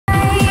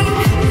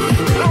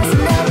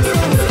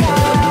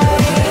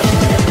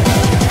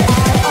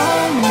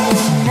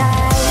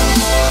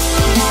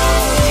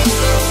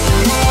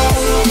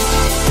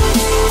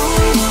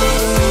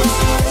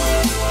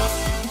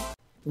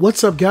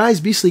What's up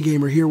guys,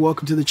 Beastlygamer here,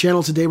 welcome to the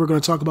channel. Today we're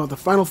going to talk about the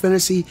Final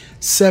Fantasy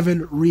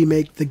VII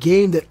Remake, the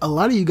game that a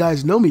lot of you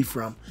guys know me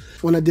from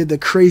when I did the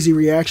crazy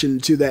reaction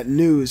to that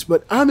news.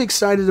 But I'm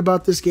excited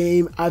about this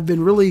game. I've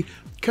been really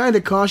kind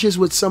of cautious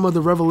with some of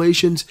the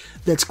revelations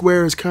that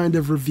Square has kind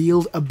of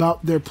revealed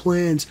about their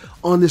plans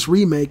on this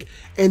remake.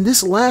 And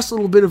this last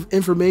little bit of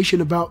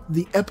information about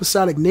the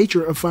episodic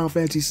nature of Final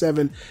Fantasy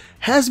VII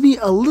has me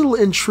a little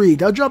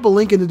intrigued. I'll drop a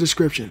link in the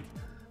description.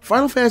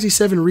 Final Fantasy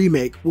VII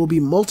Remake will be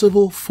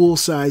multiple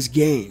full-size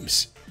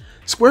games.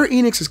 Square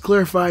Enix has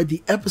clarified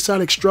the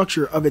episodic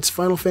structure of its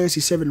Final Fantasy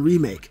VII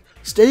Remake,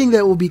 stating that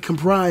it will be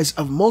comprised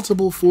of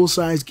multiple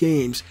full-size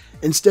games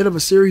instead of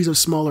a series of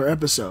smaller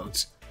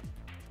episodes.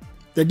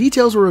 The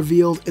details were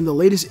revealed in the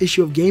latest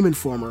issue of Game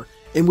Informer,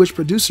 in which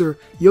producer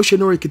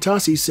Yoshinori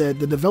Kitase said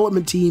the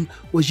development team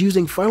was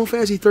using Final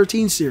Fantasy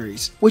XIII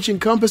series, which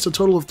encompassed a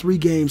total of 3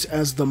 games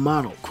as the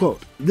model.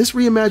 Quote, "This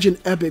reimagined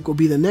epic will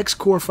be the next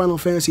core Final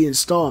Fantasy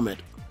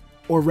installment,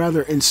 or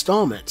rather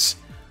installments.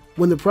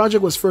 When the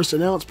project was first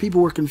announced,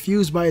 people were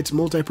confused by its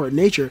multi-part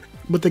nature,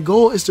 but the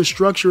goal is to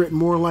structure it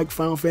more like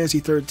Final Fantasy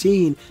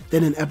XIII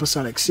than an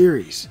episodic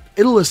series.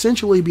 It'll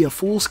essentially be a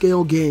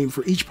full-scale game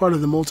for each part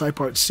of the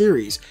multi-part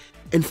series.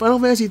 In Final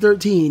Fantasy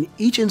XIII,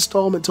 each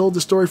installment told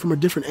the story from a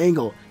different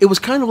angle. It was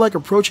kind of like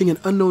approaching an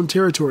unknown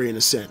territory in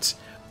a sense.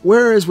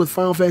 Whereas with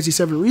Final Fantasy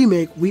VII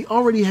Remake, we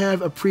already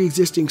have a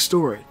pre-existing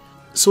story.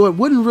 So it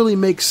wouldn't really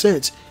make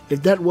sense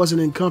if that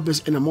wasn't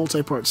encompassed in a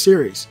multi-part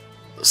series.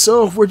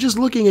 So if we're just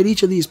looking at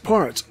each of these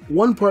parts,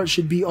 one part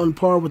should be on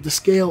par with the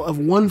scale of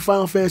one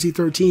Final Fantasy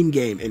XIII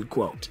game," end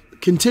quote.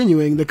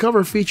 Continuing, the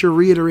cover feature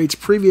reiterates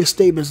previous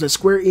statements that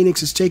Square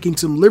Enix is taking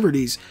some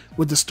liberties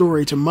with the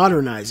story to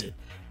modernize it.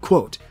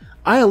 Quote,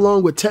 "I,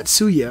 along with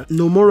Tetsuya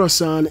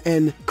Nomura-san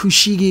and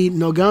Kushigi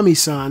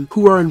Nogami-san,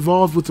 who are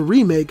involved with the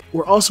remake,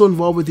 were also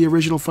involved with the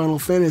original Final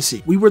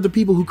Fantasy. We were the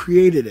people who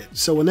created it,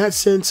 so in that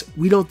sense,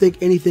 we don't think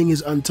anything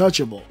is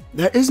untouchable.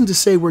 That isn't to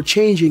say we're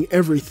changing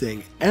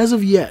everything. As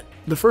of yet,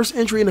 the first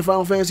entry in the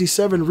Final Fantasy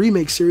VII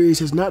Remake series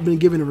has not been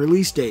given a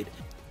release date.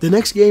 The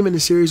next game in the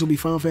series will be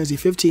Final Fantasy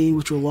XV,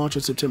 which will launch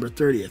on September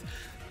 30th.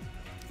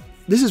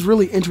 This is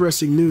really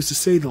interesting news to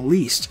say the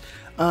least.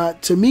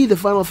 To me, the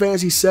Final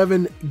Fantasy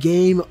VII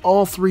game,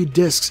 all 3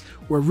 discs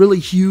were really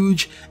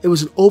huge. It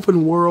was an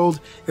open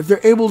world. If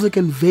they're able to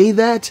convey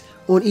that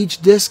on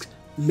each disc,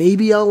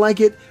 maybe I'll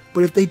like it.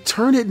 But if they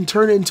turn it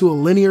into a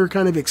linear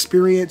kind of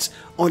experience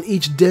on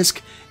each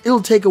disc, it'll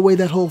take away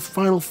that whole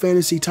Final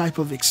Fantasy type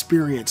of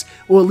experience,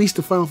 or at least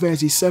the Final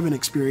Fantasy VII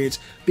experience,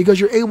 because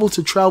you're able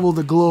to travel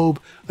the globe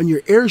on your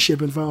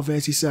airship in Final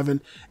Fantasy VII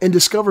and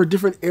discover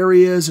different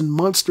areas and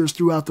monsters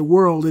throughout the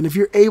world. And if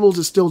you're able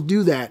to still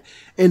do that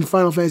in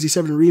Final Fantasy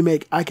VII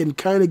Remake, I can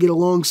kind of get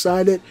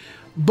alongside it.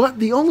 But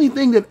the only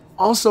thing that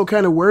also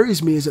kind of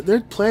worries me is that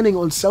they're planning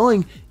on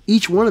selling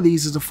each one of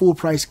these as a full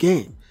price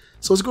game.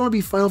 So it's going to be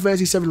Final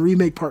Fantasy VII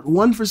Remake Part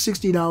 1 for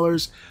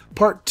 $60,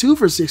 Part 2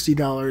 for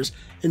 $60,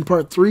 and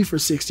Part 3 for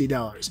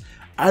 $60.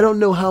 I don't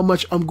know how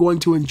much I'm going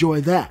to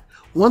enjoy that.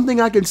 One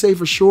thing I can say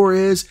for sure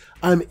is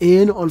I'm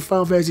in on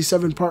Final Fantasy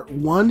VII Part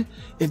 1.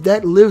 If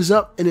that lives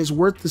up and is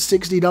worth the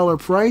 $60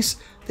 price,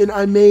 then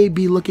I may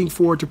be looking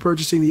forward to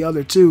purchasing the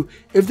other 2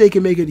 if they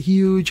can make it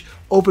huge,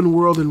 open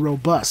world, and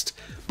robust.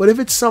 But if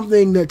it's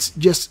something that's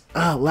just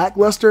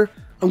lackluster,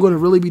 I'm going to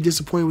really be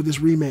disappointed with this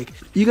remake.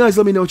 You guys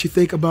let me know what you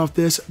think about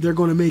this. They're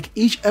going to make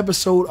each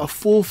episode a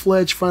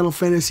full-fledged Final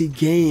Fantasy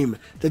game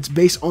that's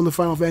based on the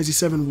Final Fantasy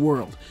VII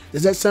world.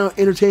 Does that sound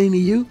entertaining to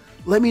you?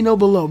 Let me know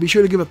below. Be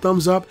sure to give a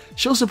thumbs up,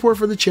 show support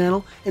for the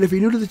channel, and if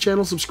you're new to the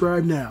channel,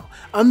 subscribe now.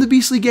 I'm the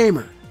Beastly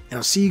Gamer, and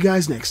I'll see you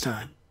guys next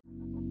time.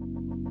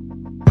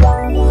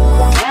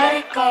 Let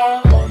it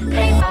go.